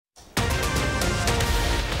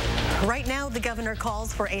Right now, the governor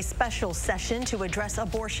calls for a special session to address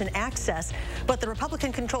abortion access, but the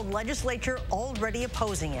Republican-controlled legislature already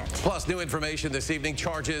opposing it. Plus, new information this evening.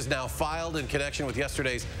 Charges now filed in connection with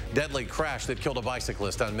yesterday's deadly crash that killed a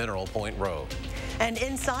bicyclist on Mineral Point Road. And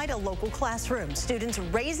inside a local classroom, students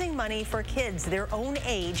raising money for kids their own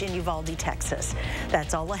age in Uvalde, Texas.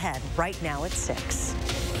 That's all ahead right now at 6.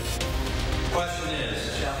 Question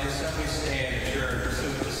is, shall the Assembly stand adjourned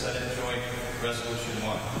pursuant to Senate Joint Resolution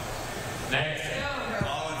 1? Nay.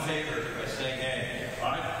 All in favor by saying nay.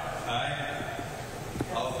 Aye.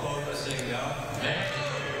 Aye. All opposed by saying no. Nay.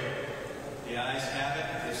 The ayes have it.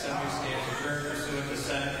 The Assembly stands adjourned pursuant to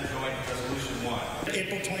Senate Joint Resolution 1. The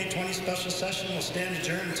April 2020 special session will stand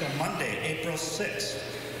adjourned until Monday, April 6th.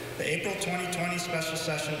 The April 2020 special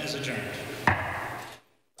session is adjourned.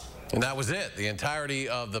 And that was it. The entirety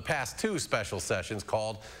of the past two special sessions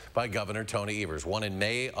called by Governor Tony Evers, one in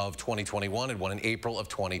May of 2021 and one in April of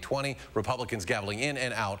 2020. Republicans gaveling in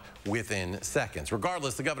and out within seconds.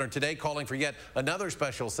 Regardless, the governor today calling for yet another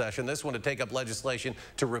special session, this one to take up legislation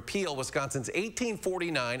to repeal Wisconsin's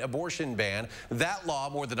 1849 abortion ban. That law,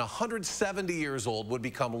 more than 170 years old, would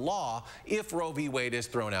become law if Roe v. Wade is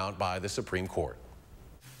thrown out by the Supreme Court.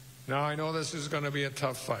 Now, I know this is going to be a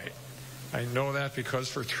tough fight. I know that because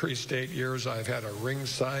for 3 straight years I've had a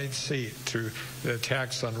ringside seat to the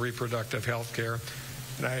attacks on reproductive health care,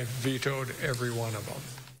 and I vetoed every one of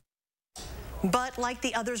them. But like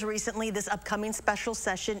the others recently, this upcoming special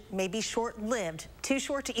session may be short-lived, too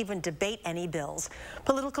short to even debate any bills.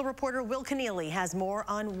 Political reporter Will Keneally has more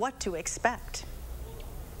on what to expect.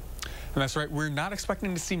 And that's right, we're not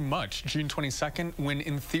expecting to see much June 22nd when,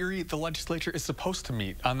 in theory, the legislature is supposed to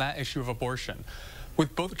meet on that issue of abortion.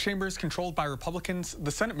 With both chambers controlled by Republicans,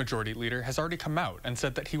 the Senate Majority Leader has already come out and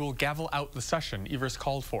said that he will gavel out the session Evers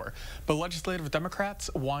called for. But legislative Democrats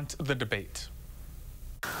want the debate.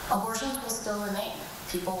 Abortions will still remain.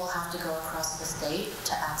 People will have to go across the state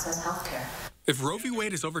to access health care. If Roe v.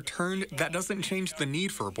 Wade is overturned, that doesn't change the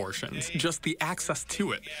need for abortions, just the access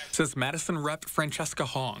to it, says Madison Rep. Francesca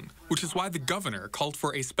Hong, which is why the governor called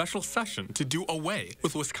for a special session to do away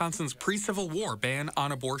with Wisconsin's pre-Civil War ban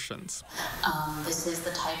on abortions. This is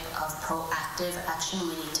the type of proactive action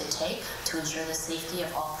we need to take to ensure the safety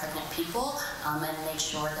of all pregnant people and make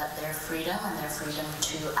sure that their freedom and their freedom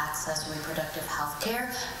to access reproductive health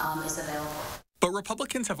care is available. But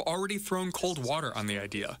Republicans have already thrown cold water on the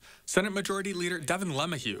idea. Senate Majority Leader Devin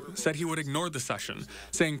LeMahieu said he would ignore the session,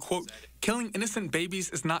 saying, quote, "Killing innocent babies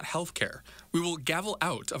is not health care. We will gavel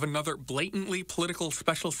out of another blatantly political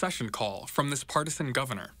special session call from this partisan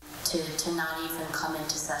governor." To not even come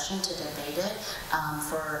into session to debate it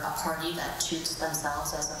for a party that shoots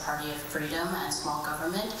themselves as a party of freedom and small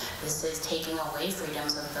government, this is taking away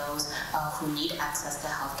freedoms of those who need access to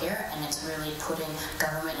health care, and it's really putting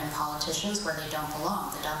government and politicians where they don't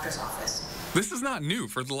belong, the doctor's office. This is not new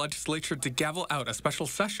for the legislature to gavel out a special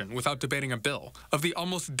session without debating a bill. Of the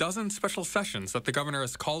almost dozen special sessions that the governor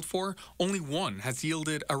has called for, only one has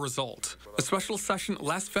yielded a result. A special session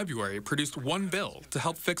last February produced one bill to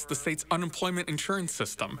help fix the state's unemployment insurance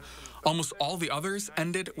system. Almost all the others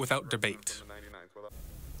ended without debate.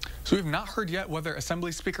 So we've not heard yet whether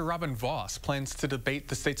Assembly Speaker Robin Vos plans to debate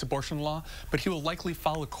the state's abortion law, but he will likely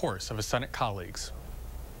follow the course of his Senate colleagues.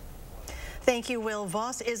 Thank you, Will.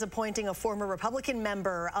 Vos is appointing a former Republican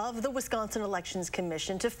member of the Wisconsin Elections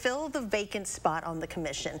Commission to fill the vacant spot on the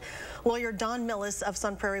commission. Lawyer Don Millis of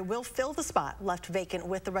Sun Prairie will fill the spot left vacant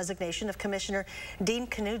with the resignation of Commissioner Dean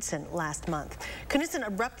Knudsen last month. Knudsen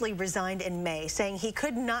abruptly resigned in May, saying he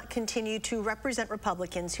could not continue to represent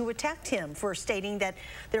Republicans who attacked him for stating that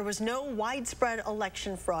there was no widespread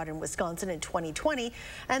election fraud in Wisconsin in 2020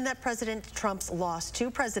 and that President Trump's loss to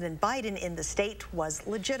President Biden in the state was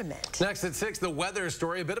legitimate. Next at 6, the weather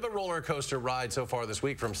story. A bit of a roller coaster ride so far this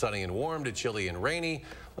week, from sunny and warm to chilly and rainy.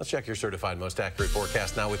 Let's check your certified most accurate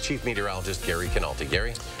forecast now with Chief Meteorologist Gary Canalti.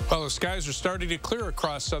 Gary? Well, the skies are starting to clear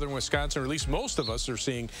across southern Wisconsin, or at least most of us are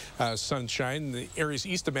seeing sunshine. The areas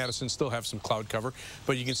east of Madison still have some cloud cover,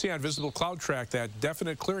 but you can see on visible cloud track that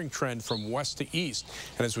definite clearing trend from west to east.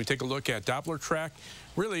 And as we take a look at Doppler track,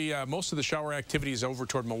 really, most of the shower activity is over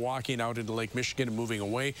toward Milwaukee and out into Lake Michigan and moving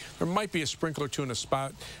away. There might be a sprinkler or two in a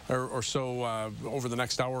spot or so over the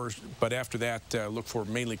next hour, but after that, look for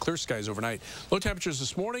mainly clear skies overnight. Low temperatures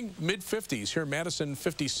this morning, mid-50s. Here in Madison,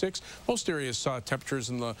 56. Most areas saw temperatures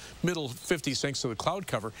in the middle 50s thanks to the cloud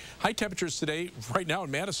cover. High temperatures today, right now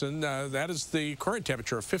in Madison, that is the current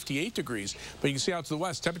temperature of 58 degrees. But you can see out to the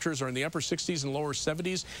west, temperatures are in the upper 60s and lower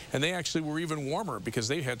 70s, and they actually were even warmer because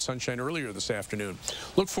they had sunshine earlier this afternoon.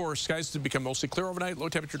 Look for skies to become mostly clear overnight. Low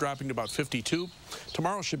temperature dropping to about 52.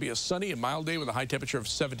 Tomorrow should be a sunny and mild day with a high temperature of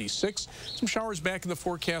 76. Some showers back in the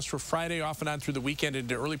forecast for Friday, off and on through the weekend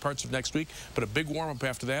into early parts of next week, but a big warm-up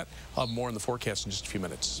after that. I'll have more in the forecast in just a few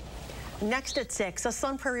minutes. Next at 6, a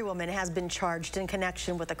Sun Prairie woman has been charged in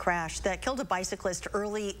connection with a crash that killed a bicyclist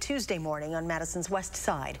early Tuesday morning on Madison's west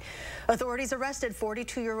side. Authorities arrested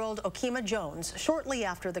 42-year-old Okima Jones shortly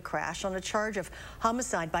after the crash on a charge of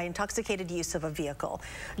homicide by intoxicated use of a vehicle.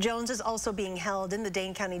 Jones is also being held in the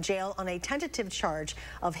Dane County Jail on a tentative charge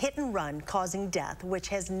of hit and run causing death, which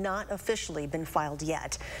has not officially been filed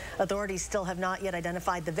yet. Authorities still have not yet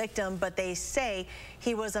identified the victim, but they say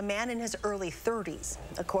he was a man in his early 30s.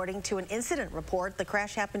 According to an incident report, the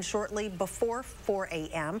crash happened shortly before 4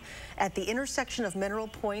 a.m. at the intersection of Mineral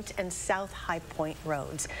Point and South High Point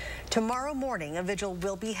roads. Tomorrow morning, a vigil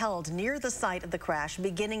will be held near the site of the crash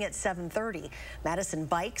beginning at 7:30. Madison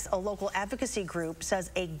Bikes, a local advocacy group,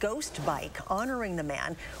 says a ghost bike honoring the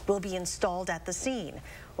man will be installed at the scene.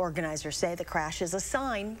 Organizers say the crash is a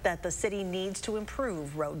sign that the city needs to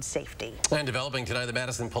improve road safety. And developing tonight, the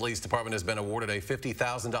Madison Police Department has been awarded a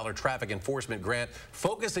 $50,000 traffic enforcement grant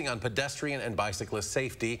focusing on pedestrian and bicyclist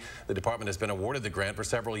safety. The department has been awarded the grant for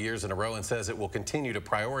several years in a row and says it will continue to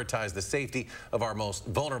prioritize the safety of our most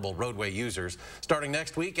vulnerable roadway users. Starting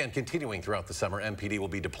next week and continuing throughout the summer, MPD will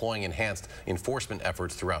be deploying enhanced enforcement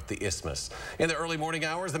efforts throughout the isthmus. In the early morning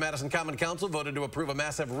hours, the Madison Common Council voted to approve a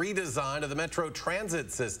massive redesign of the Metro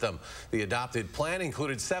Transit system. The adopted plan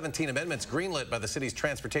included 17 amendments greenlit by the city's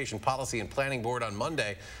Transportation Policy and Planning Board on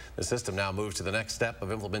Monday. The system now moves to the next step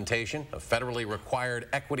of implementation, a federally required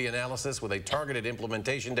equity analysis with a targeted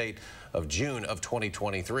implementation date of June of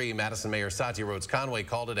 2023. Madison Mayor Satya Rhodes Conway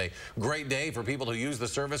called it a great day for people who use the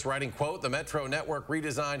service, writing, quote, "The Metro network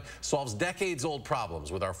redesign solves decades-old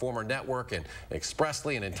problems with our former network and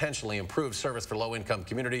expressly and intentionally improves service for low-income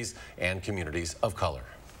communities and communities of color."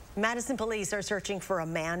 Madison police are searching for a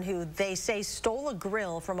man who they say stole a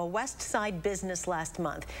grill from a West Side business last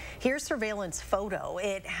month. Here's surveillance photo.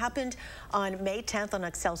 It happened on May 10th on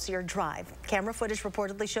Excelsior Drive. Camera footage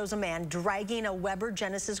reportedly shows a man dragging a Weber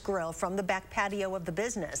Genesis grill from the back patio of the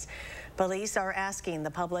business. Police are asking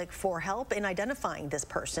the public for help in identifying this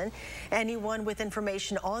person. Anyone with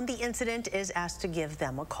information on the incident is asked to give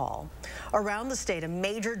them a call. Around the state, a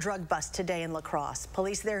major drug bust today in La Crosse.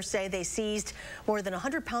 Police there say they seized more than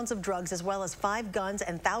 100 pounds of drugs as well as 5 guns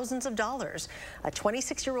and thousands of dollars. A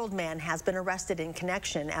 26-year-old man has been arrested in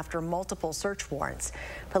connection after multiple search warrants.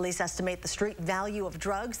 Police estimate the street value of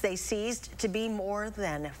drugs they seized to be more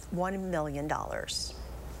than $1 million.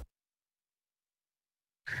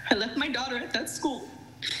 I left my daughter at that school,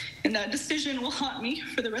 and that decision will haunt me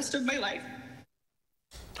for the rest of my life.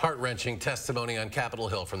 Heart-wrenching testimony on Capitol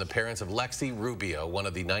Hill from the parents of Lexi Rubio, one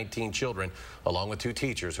of the 19 children, along with 2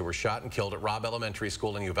 teachers who were shot and killed at Robb Elementary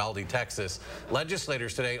School in Uvalde, Texas.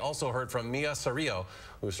 Legislators today also heard from Mia Sarillo,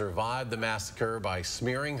 who survived the massacre by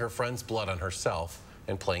smearing her friend's blood on herself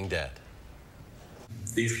and playing dead.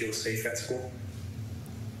 Do you feel safe at school?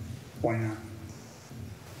 Why not?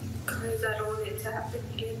 Because I don't want it to happen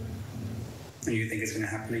again. And you think it's going to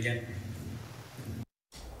happen again?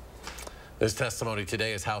 This testimony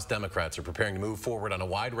today as House Democrats are preparing to move forward on a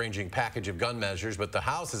wide-ranging package of gun measures, but the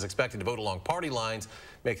House is expected to vote along party lines,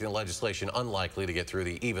 making the legislation unlikely to get through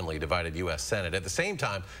the evenly divided U.S. Senate. At the same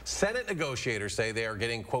time, Senate negotiators say they are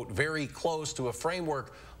getting, quote, very close to a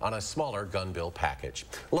framework on a smaller gun bill package.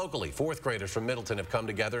 Locally, 4th graders from Middleton have come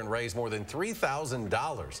together and raised more than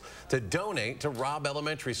 $3,000 to donate to Robb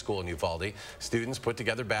Elementary School in Uvalde. Students put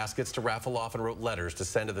together baskets to raffle off and wrote letters to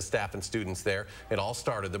send to the staff and students there. It all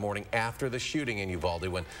started the morning after the shooting in Uvalde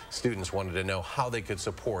when students wanted to know how they could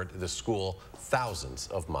support the school thousands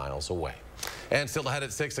of miles away. And still ahead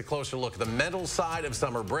at 6, a closer look at the mental side of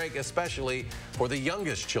summer break, especially for the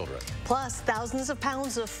youngest children. Plus, thousands of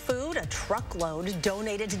pounds of food, a truckload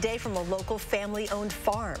donated today from a local family-owned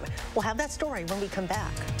farm. We'll have that story when we come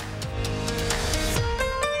back.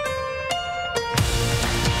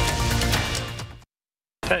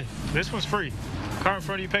 Hey, this one's free. Car in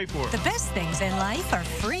front of you pay for it. The best things in life are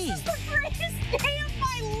free. This is the greatest day of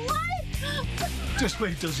my life! Just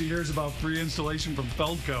wait till she hears about free installation from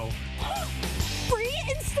Feldco. Free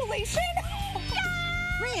installation?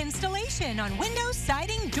 Free installation on windows,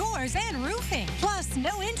 siding, doors, and roofing. Plus,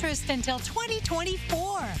 no interest until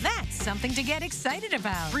 2024. That's something to get excited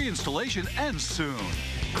about. Free installation ends soon.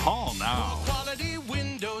 Call now. For quality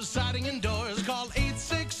windows, siding, and doors, call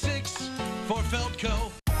 866 for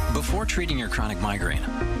Feldco. Before treating your chronic migraine,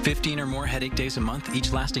 15 or more headache days a month,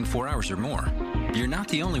 each lasting 4 hours or more, you're not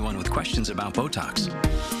the only one with questions about Botox.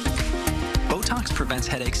 Botox prevents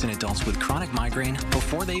headaches in adults with chronic migraine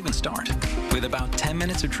before they even start, with about 10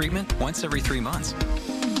 minutes of treatment once every 3 months.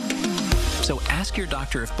 So ask your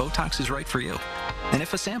doctor if Botox is right for you, and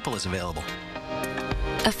if a sample is available.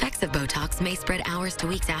 Effects of Botox may spread hours to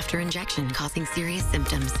weeks after injection, causing serious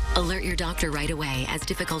symptoms. Alert your doctor right away, as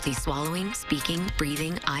difficulty swallowing, speaking,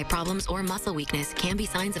 breathing, eye problems, or muscle weakness can be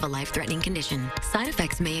signs of a life-threatening condition. Side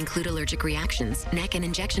effects may include allergic reactions, neck and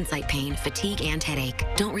injection site pain, fatigue, and headache.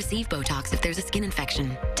 Don't receive Botox if there's a skin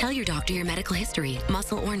infection. Tell your doctor your medical history,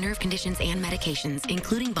 muscle or nerve conditions, and medications,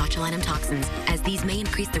 including botulinum toxins, as these may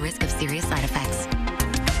increase the risk of serious side effects.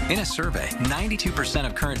 In a survey, 92%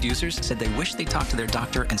 of current users said they wish they talked to their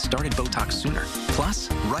doctor and started Botox sooner.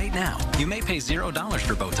 Plus, right now, you may pay $0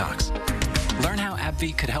 for Botox. Learn how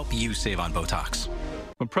AbbVie could help you save on Botox.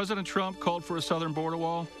 When President Trump called for a southern border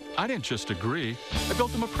wall, I didn't just agree. I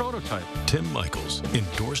built him a prototype. Tim Michaels,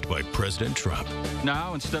 endorsed by President Trump.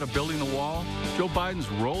 Now, instead of building the wall, Joe Biden's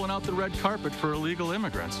rolling out the red carpet for illegal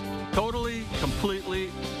immigrants. Totally,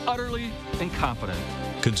 completely, utterly incompetent.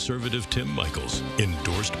 Conservative Tim Michaels,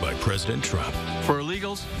 endorsed by President Trump. For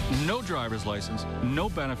illegals, no driver's license, no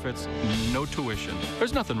benefits, no tuition.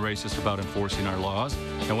 There's nothing racist about enforcing our laws.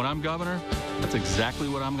 And when I'm governor, that's exactly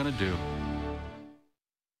what I'm going to do.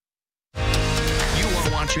 You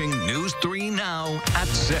are watching News 3 Now at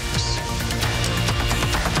 6.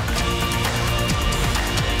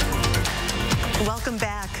 Welcome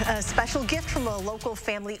back. A special gift from a local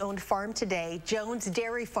family-owned farm today, Jones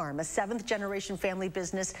Dairy Farm, a 7th-generation family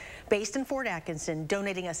business based in Fort Atkinson,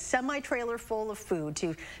 donating a semi-trailer full of food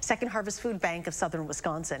to Second Harvest Food Bank of Southern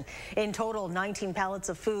Wisconsin. In total, 19 pallets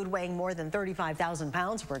of food weighing more than 35,000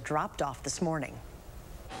 pounds were dropped off this morning.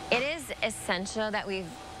 It is essential that we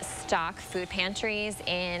stock food pantries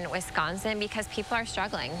in Wisconsin because people are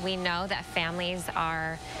struggling. We know that families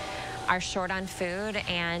are short on food,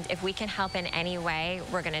 and if we can help in any way,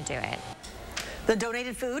 we're going to do it. The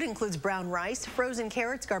donated food includes brown rice, frozen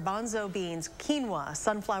carrots, garbanzo beans, quinoa,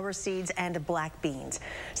 sunflower seeds, and black beans.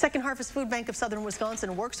 Second Harvest Food Bank of Southern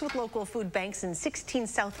Wisconsin works with local food banks in 16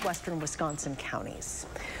 southwestern Wisconsin counties.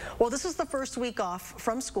 Well, this is the first week off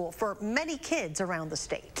from school for many kids around the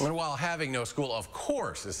state. And while having no school, of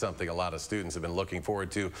course, is something a lot of students have been looking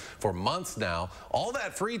forward to for months now, all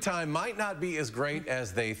that free time might not be as great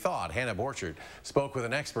as they thought. Hannah Borchert spoke with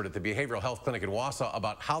an expert at the Behavioral Health Clinic in Wausau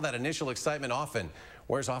about how that initial excitement often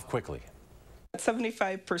wears off quickly.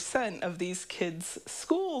 75% of these kids'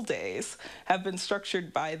 school days have been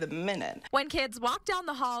structured by the minute. When kids walk down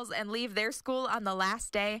the halls and leave their school on the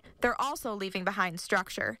last day, they're also leaving behind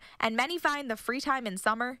structure. And many find the free time in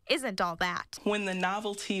summer isn't all that. When the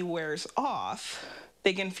novelty wears off,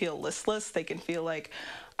 they can feel listless. They can feel like,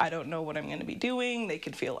 I don't know what I'm going to be doing. They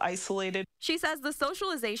can feel isolated. She says the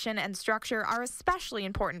socialization and structure are especially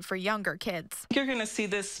important for younger kids. You're going to see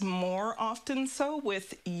this more often so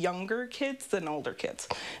with younger kids than older kids.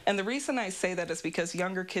 And the reason I say that is because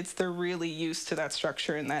younger kids, they're really used to that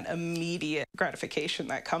structure and that immediate gratification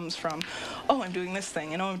that comes from, oh, I'm doing this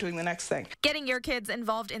thing, and oh, I'm doing the next thing. Getting your kids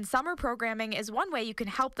involved in summer programming is one way you can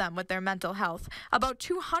help them with their mental health. About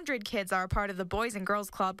 200 kids are a part of the Boys and Girls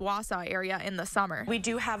Club Wausau area in the summer. We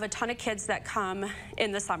do have a ton of kids that come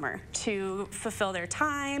in the summer to fulfill their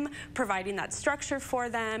time, providing that structure for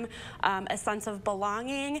them, a sense of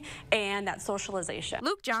belonging, and that socialization.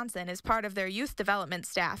 Luke Johnson is part of their youth development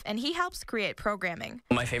staff, and he helps create programming.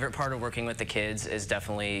 My favorite part of working with the kids is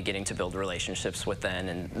definitely getting to build relationships with them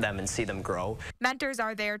and see them grow. Mentors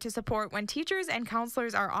are there to support when teachers and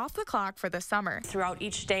counselors are off the clock for the summer. Throughout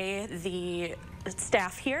each day, the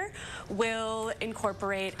staff here will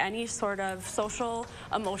incorporate any sort of social,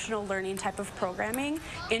 emotional learning type of programming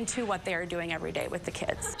into what they are doing every day with the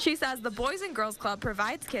kids. She says the Boys and Girls Club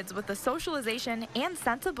provides kids with the socialization and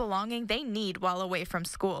sense of belonging they need while away from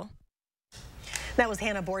school. That was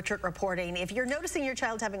Hannah Borchert reporting. If you're noticing your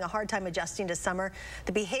child having a hard time adjusting to summer,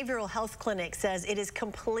 the Behavioral Health Clinic says it is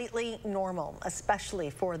completely normal, especially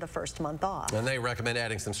for the first month off. And they recommend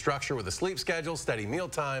adding some structure with a sleep schedule, steady meal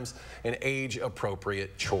times, and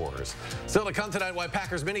age-appropriate chores. Still to come tonight, why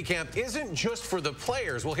Packers minicamp isn't just for the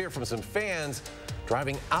players. We'll hear from some fans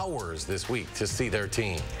driving hours this week to see their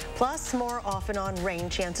team. Plus, more off and on rain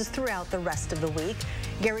chances throughout the rest of the week.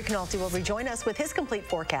 Gary Canalti will rejoin us with his complete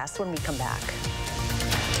forecast when we come back.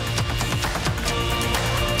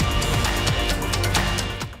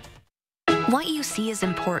 What you see is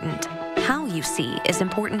important. How you see is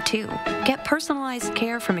important too. Get personalized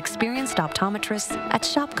care from experienced optometrists at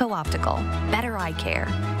Shopko Optical. Better eye care.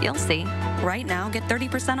 You'll see. Right now, get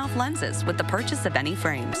 30% off lenses with the purchase of any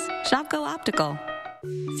frames. Shopko Optical.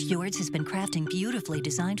 Fjords has been crafting beautifully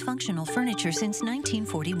designed functional furniture since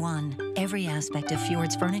 1941. Every aspect of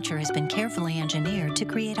Fjords furniture has been carefully engineered to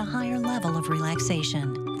create a higher level of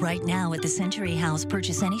relaxation. Right now at the Century House,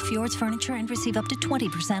 purchase any Fjords furniture and receive up to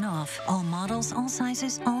 20% off. All models, all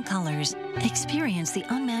sizes, all colors. Experience the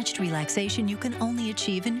unmatched relaxation you can only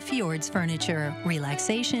achieve in Fjords furniture.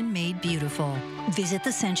 Relaxation made beautiful. Visit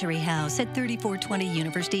the Century House at 3420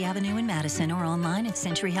 University Avenue in Madison or online at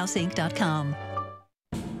centuryhouseinc.com.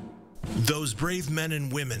 Those brave men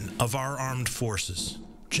and women of our armed forces,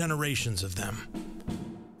 generations of them.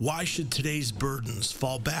 Why should today's burdens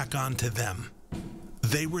fall back onto them?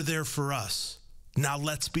 They were there for us. Now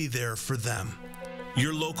let's be there for them.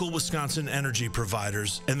 Your local Wisconsin energy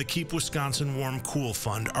providers and the Keep Wisconsin Warm Cool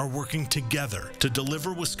Fund are working together to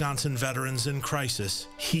deliver Wisconsin veterans in crisis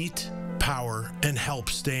heat, power, and help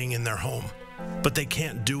staying in their home. But they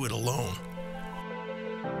can't do it alone.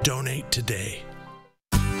 Donate today.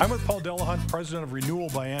 I'm with Paul Delahunt, president of Renewal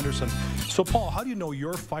by Anderson. So, Paul, how do you know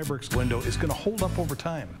your Fiberx window is going to hold up over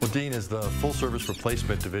time? Well, Dean, is the full-service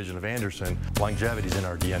replacement division of Anderson, longevity is in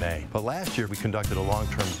our DNA. But last year, we conducted a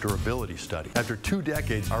long-term durability study. After 2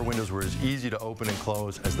 decades, our windows were as easy to open and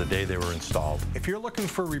close as the day they were installed. If you're looking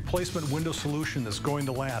for a replacement window solution that's going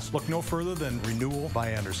to last, look no further than Renewal by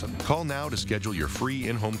Anderson. Call now to schedule your free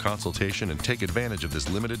in-home consultation and take advantage of this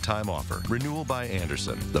limited-time offer. Renewal by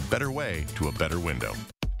Anderson, the better way to a better window.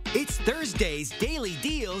 It's Thursday's Daily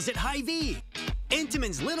Deals at Hy-Vee.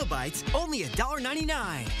 Entenmann's Little Bites, only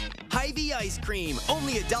 $1.99. Hy-Vee Ice Cream,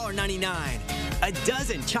 only $1.99. A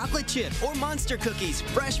dozen chocolate chip or monster cookies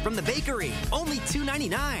fresh from the bakery, only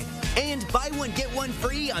 $2.99. And buy one, get one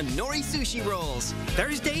free on Nori Sushi Rolls.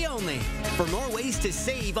 Thursday only. For more ways to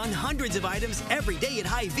save on hundreds of items every day at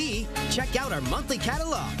Hy-Vee, check out our monthly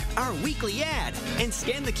catalog, our weekly ad, and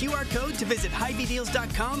scan the QR code to visit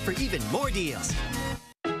HyVeeDeals.com for even more deals.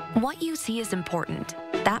 What you see is important.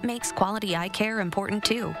 That makes quality eye care important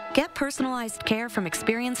too. Get personalized care from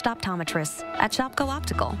experienced optometrists at Shopko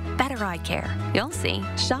Optical. Better eye care. You'll see.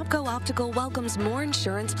 Shopko Optical welcomes more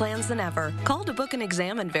insurance plans than ever. Call to book an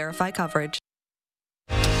exam and verify coverage.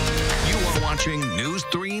 You are watching News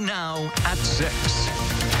 3 Now at 6.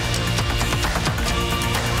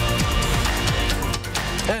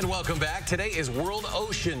 And welcome back. Today is World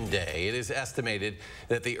Ocean Day. It is estimated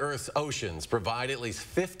that the Earth's oceans provide at least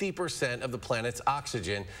 50% of the planet's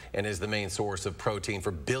oxygen and is the main source of protein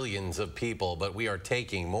for billions of people. But we are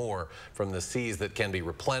taking more from the seas that can be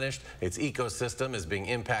replenished. Its ecosystem is being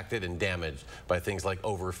impacted and damaged by things like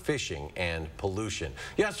overfishing and pollution.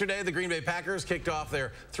 Yesterday, the Green Bay Packers kicked off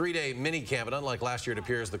their 3-day mini camp, and unlike last year, it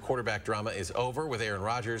appears the quarterback drama is over with Aaron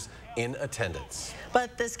Rodgers in attendance.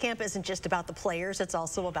 But this camp isn't just about the players, it's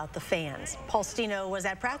also about the fans. Paul Stino was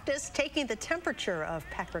at practice taking the temperature of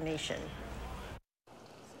Packer Nation.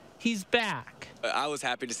 He's back. I was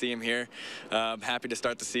happy to see him here, happy to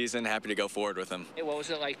start the season, happy to go forward with him. What was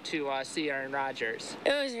it like to see Aaron Rodgers?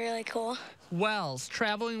 It was really cool. Wells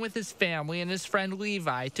traveling with his family and his friend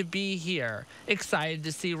Levi to be here. Excited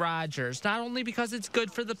to see Rodgers, not only because it's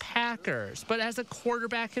good for the Packers, but as a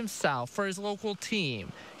quarterback himself for his local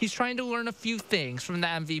team. He's trying to learn a few things from the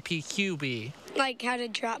MVP QB. Like how to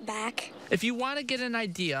drop back. If you want to get an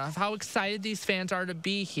idea of how excited these fans are to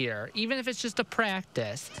be here, even if it's just a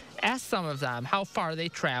practice, ask some of them how far they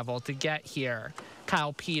traveled to get here.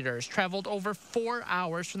 Kyle Peters traveled over 4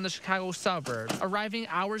 hours from the Chicago suburbs, arriving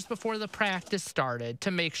hours before the practice started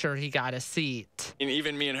to make sure he got a seat. And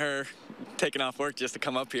even me and her taking off work just to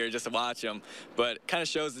come up here just to watch him, but it kind of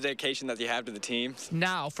shows the dedication that you have to the team.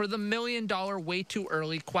 Now for the $1 million way too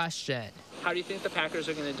early question. How do you think the Packers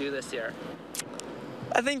are going to do this year?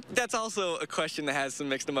 I think that's also a question that has some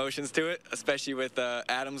mixed emotions to it, especially with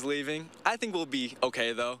Adams leaving. I think we'll be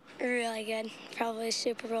okay, though. Really good. Probably a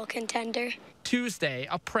Super Bowl contender. Tuesday,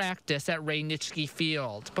 a practice at Ray Nitschke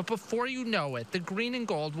Field. But before you know it, the green and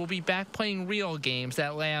gold will be back playing real games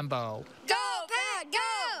at Lambeau. Go, Pack,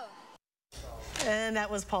 go! And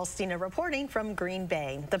that was Paul Stino reporting from Green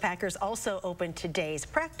Bay. The Packers also opened today's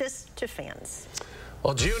practice to fans.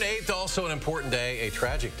 Well, June 8th, also an important day, a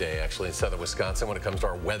tragic day, actually, in southern Wisconsin when it comes to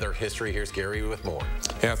our weather history. Here's Gary with more.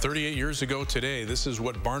 Yeah, 38 years ago today, this is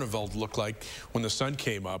what Barneveld looked like when the sun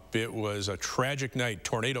came up. It was a tragic night.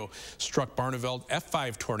 Tornado struck Barneveld,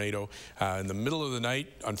 F5 tornado, in the middle of the night.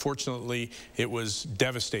 Unfortunately, it was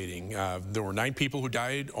devastating. There were 9 people who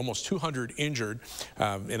died, almost 200 injured,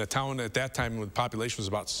 in a town at that time when the population was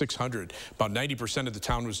about 600. About 90% of the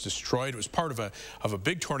town was destroyed. It was part of a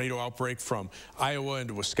big tornado outbreak from Iowa Iowa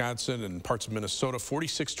into Wisconsin and parts of Minnesota.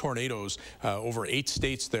 46 tornadoes over 8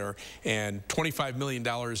 states there, and $25 million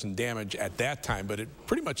in damage at that time, but it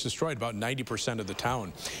pretty much destroyed about 90% of the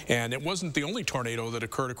town. And it wasn't the only tornado that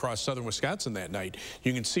occurred across southern Wisconsin that night.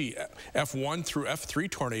 You can see F1 through F3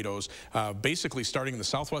 tornadoes basically starting in the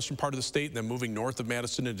southwestern part of the state and then moving north of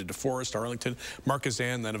Madison into DeForest, Arlington,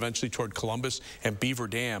 Marquezan, then eventually toward Columbus and Beaver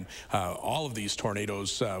Dam. All of these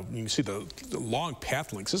tornadoes, you can see the long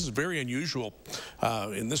path lengths. This is very unusual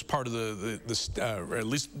in this part of or at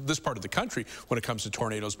least this part of the country when it comes to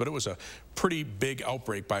tornadoes, but it was a pretty big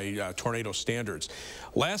outbreak by tornado standards.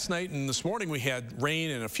 Last night and this morning we had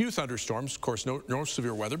rain and a few thunderstorms. Of course, no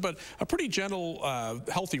severe weather, but a pretty gentle,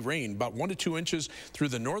 healthy rain, about 1 to 2 inches through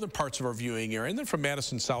the northern parts of our viewing area, and then from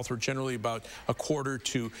Madison southward, generally about a quarter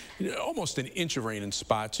to almost an inch of rain in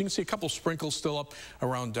spots. You can see a couple sprinkles still up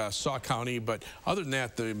around Saw County, but other than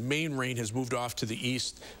that, the main rain has moved off to the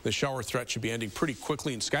east. The shower threat should be ending pretty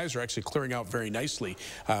quickly, and skies are actually clearing out very nicely.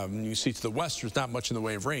 You see to the west, there's not much in the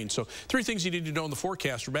way of rain. So 3 things you need to know in the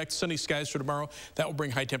forecast. We're back to sunny skies for tomorrow. That will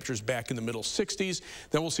bring high temperatures back in the middle 60s.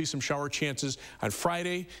 Then we'll see some shower chances on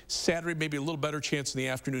Friday. Saturday, maybe a little better chance in the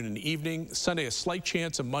afternoon and evening. Sunday, a slight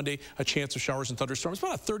chance, and Monday, a chance of showers and thunderstorms,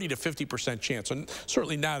 about a 30 to 50% chance, and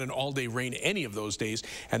certainly not an all-day rain any of those days.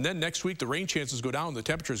 And then next week, the rain chances go down, the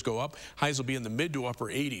temperatures go up. Highs will be in the mid to upper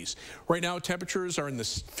 80s. Right now, temperatures are in the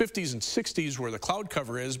 50s and 60s where the cloud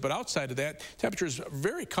cover is, but outside of that, temperatures are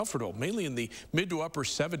very comfortable, mainly in the mid to upper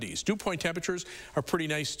 70s. Dew point temperatures are pretty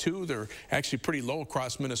nice, too. They're actually pretty low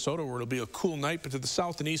across Minnesota, where it'll be a cool night, but to the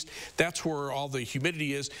south and east, that's where all the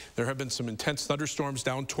humidity is. There have been some intense thunderstorms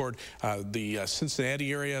down toward the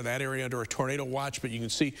Cincinnati area, that area under a tornado watch, but you can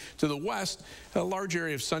see to the west, a large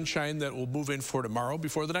area of sunshine that will move in for tomorrow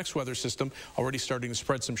before the next weather system, already starting to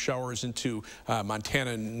spread some showers into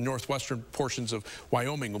Montana and northwestern portions of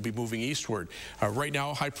Wyoming will be moving eastward. Right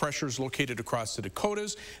now, high pressure is located across the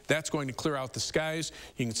Dakotas. That's going to clear out the skies.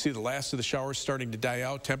 You can see the last of the showers starting to die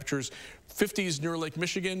out. Temperatures 50s near Lake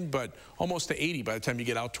Michigan, but almost to 80 by the time you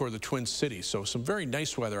get out toward the Twin Cities. So some very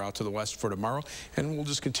nice weather out to the west for tomorrow, and we'll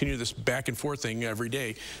just continue this back and forth thing every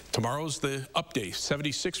day. Tomorrow's the up day,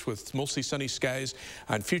 76 with mostly sunny skies.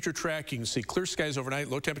 On Future Track, you can see clear skies overnight,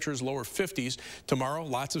 low temperatures, lower 50s. Tomorrow,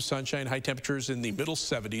 lots of sunshine, high temperatures in the middle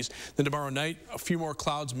 70s. Then tomorrow night, a few more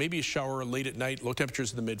clouds, maybe a shower late at night, low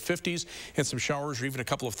temperatures in the mid 50s, and some showers or even a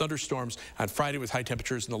couple of thunderstorms on Friday with high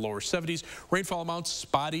temperatures in the lower 70s. Rainfall amounts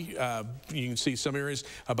spotty. You can see some areas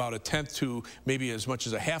about 1/10 to maybe as much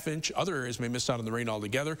as a ½ inch. Other areas may miss out on the rain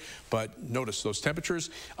altogether, but notice those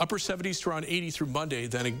temperatures, upper 70s to around 80 through Monday.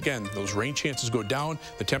 Then again, those rain chances go down,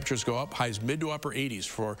 the temperatures go up, highs mid to upper 80s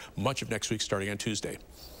for much of next week starting on Tuesday.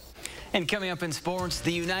 And coming up in sports,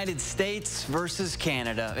 the United States versus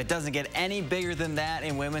Canada. It doesn't get any bigger than that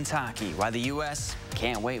in women's hockey. Why the U.S.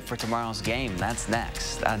 can't wait for tomorrow's game. That's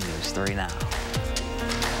next on News 3 Now.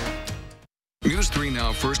 News 3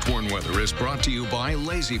 Now First Warn Weather is brought to you by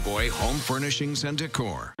Lazy Boy Home Furnishings and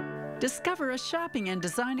Decor. Discover a shopping and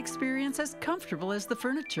design experience as comfortable as the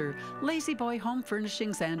furniture. Lazy Boy Home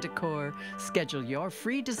Furnishings and Decor. Schedule your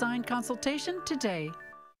free design consultation today.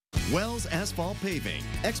 Wells Asphalt Paving,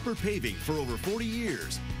 expert paving for over 40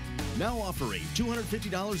 years. Now offering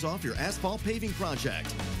 $250 off your asphalt paving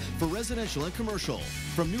project. For residential and commercial,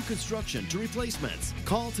 from new construction to replacements.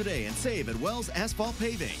 Call today and save at Wells Asphalt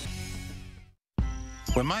Paving.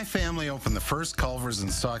 When my family opened the first Culver's in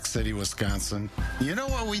Sauk City, Wisconsin, you know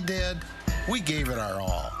what we did? We gave it our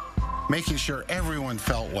all, making sure everyone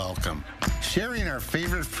felt welcome, sharing our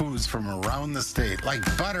favorite foods from around the state, like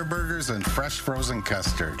butter burgers and fresh frozen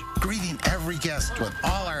custard, greeting every guest with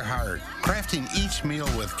all our heart, crafting each meal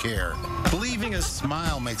with care, believing a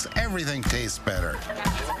smile makes everything taste better.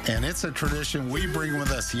 And it's a tradition we bring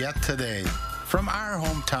with us yet today, from our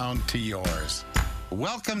hometown to yours.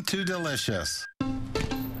 Welcome to Delicious.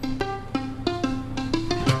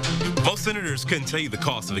 Most senators couldn't tell you the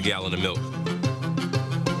cost of a gallon of milk.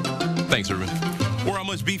 Thanks, Ruben. Or how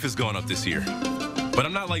much beef has gone up this year. But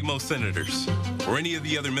I'm not like most senators or any of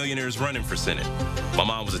the other millionaires running for Senate. My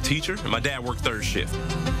mom was a teacher and my dad worked third shift.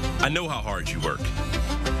 I know how hard you work.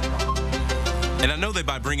 And I know that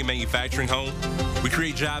by bringing manufacturing home, we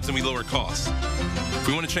create jobs and we lower costs. If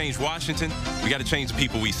we want to change Washington, we got to change the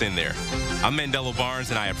people we send there. I'm Mandela Barnes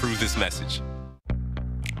and I approve this message.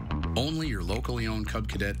 Only your locally owned Cub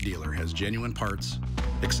Cadet dealer has genuine parts,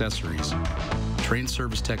 accessories, trained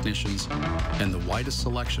service technicians, and the widest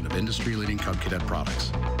selection of industry-leading Cub Cadet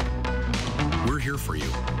products. We're here for you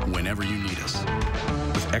whenever you need us,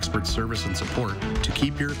 with expert service and support to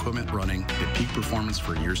keep your equipment running at peak performance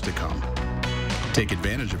for years to come. Take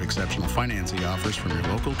advantage of exceptional financing offers from your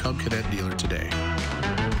local Cub Cadet dealer today.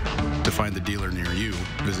 To find the dealer near you,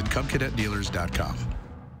 visit CubCadetDealers.com.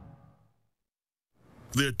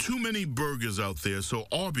 There are too many burgers out there, so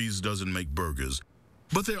Arby's doesn't make burgers.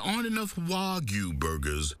 But there aren't enough Wagyu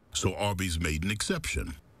burgers, so Arby's made an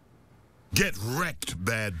exception. Get wrecked,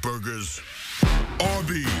 bad burgers.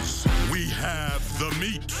 Arby's, we have the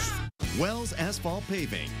meat. Wells Asphalt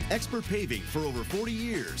Paving, expert paving for over 40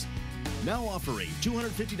 years. Now offering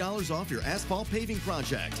 $250 off your asphalt paving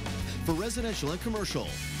project. For residential and commercial,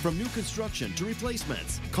 from new construction to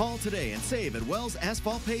replacements. Call today and save at Wells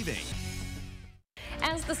Asphalt Paving.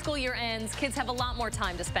 As the school year ends, kids have a lot more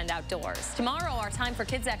time to spend outdoors. Tomorrow, our Time for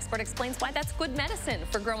Kids expert explains why that's good medicine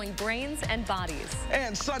for growing brains and bodies.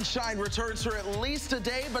 And sunshine returns for at least a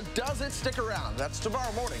day, but does it stick around? That's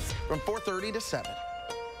tomorrow morning from 4:30 to 7.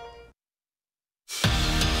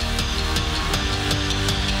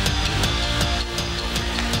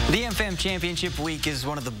 The MFAM Championship Week is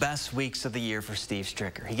one of the best weeks of the year for Steve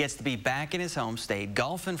Stricker. He gets to be back in his home state,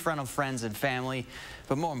 golf in front of friends and family,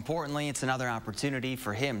 but more importantly, it's another opportunity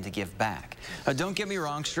for him to give back. Don't get me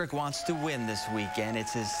wrong, Strick wants to win this weekend.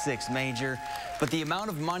 It's his 6th major, but the amount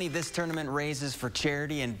of money this tournament raises for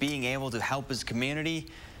charity and being able to help his community,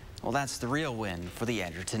 well, that's the real win for the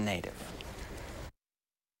Edgerton native.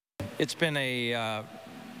 It's been a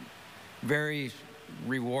very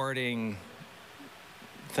rewarding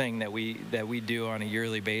thing that we do on a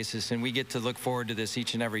yearly basis, and we get to look forward to this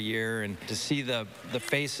each and every year, and to see the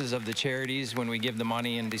faces of the charities when we give the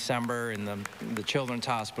money in December, and the Children's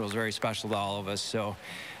Hospital is very special to all of us. So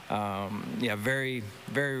yeah, very,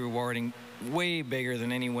 very rewarding, way bigger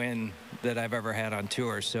than any win that I've ever had on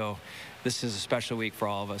tour. So this is a special week for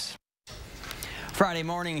all of us. Friday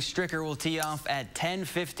morning, Stricker will tee off at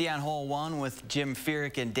 10:50 on hole 1 with Jim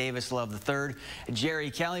Furyk and Davis Love III.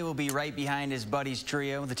 Jerry Kelly will be right behind his buddies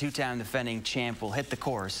trio. The 2-time defending champ will hit the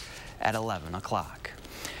course at 11 o'clock.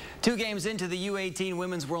 2 games into the U18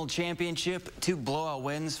 Women's World Championship, 2 blowout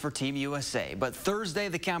wins for Team USA. But Thursday,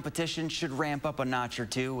 the competition should ramp up a notch or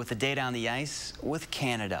 2 with a date on the ice with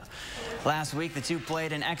Canada. Last week, the 2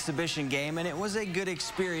 played an exhibition game, and it was a good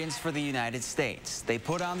experience for the United States. They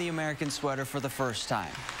put on the American sweater for the first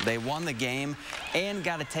time. They won the game and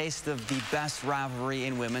got a taste of the best rivalry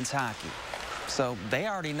in women's hockey. So they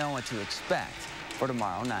already know what to expect for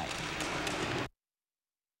tomorrow night.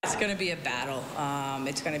 It's going to be a battle.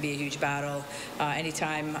 It's going to be a huge battle.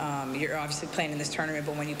 Anytime you're obviously playing in this tournament,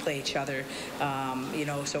 but when you play each other, you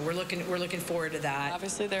know, so we're looking forward to that.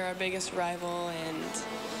 Obviously, they're our biggest rival, and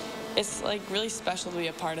it's like really special to be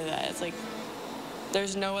a part of that. It's like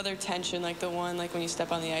there's no other tension like the one like when you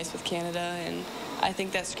step on the ice with Canada, and I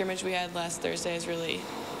think that scrimmage we had last Thursday has really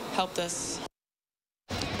helped us.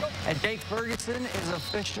 And Jake Ferguson is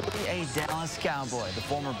officially a Dallas Cowboy. The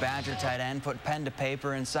former Badger tight end put pen to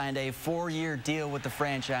paper and signed a 4-year deal with the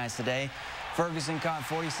franchise today. Ferguson caught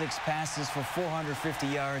 46 passes for 450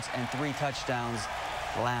 yards and 3 touchdowns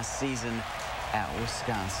last season at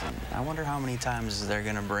Wisconsin. I wonder how many times they're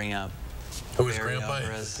going to bring up who his grandpa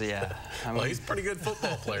is. Yeah. I mean, well, he's a pretty good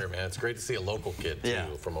football player, man. It's great to see a local kid,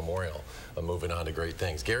 too, from Memorial, moving on to great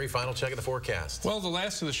things. Gary, final check of the forecast. Well, the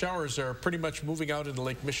last of the showers are pretty much moving out into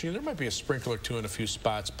Lake Michigan. There might be a sprinkle or 2 in a few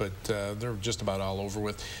spots, but they're just about all over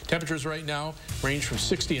with. Temperatures right now range from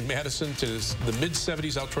 60 in Madison to the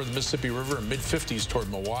mid-70s out toward the Mississippi River and mid-50s toward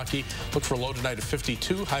Milwaukee. Look for a low tonight of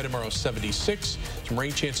 52, high tomorrow 76. Some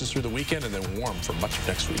rain chances through the weekend, and then warm for much of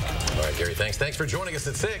next week. All right, Gary, thanks. Thanks for joining us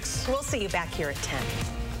at 6. We'll see you back here at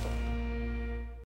 10.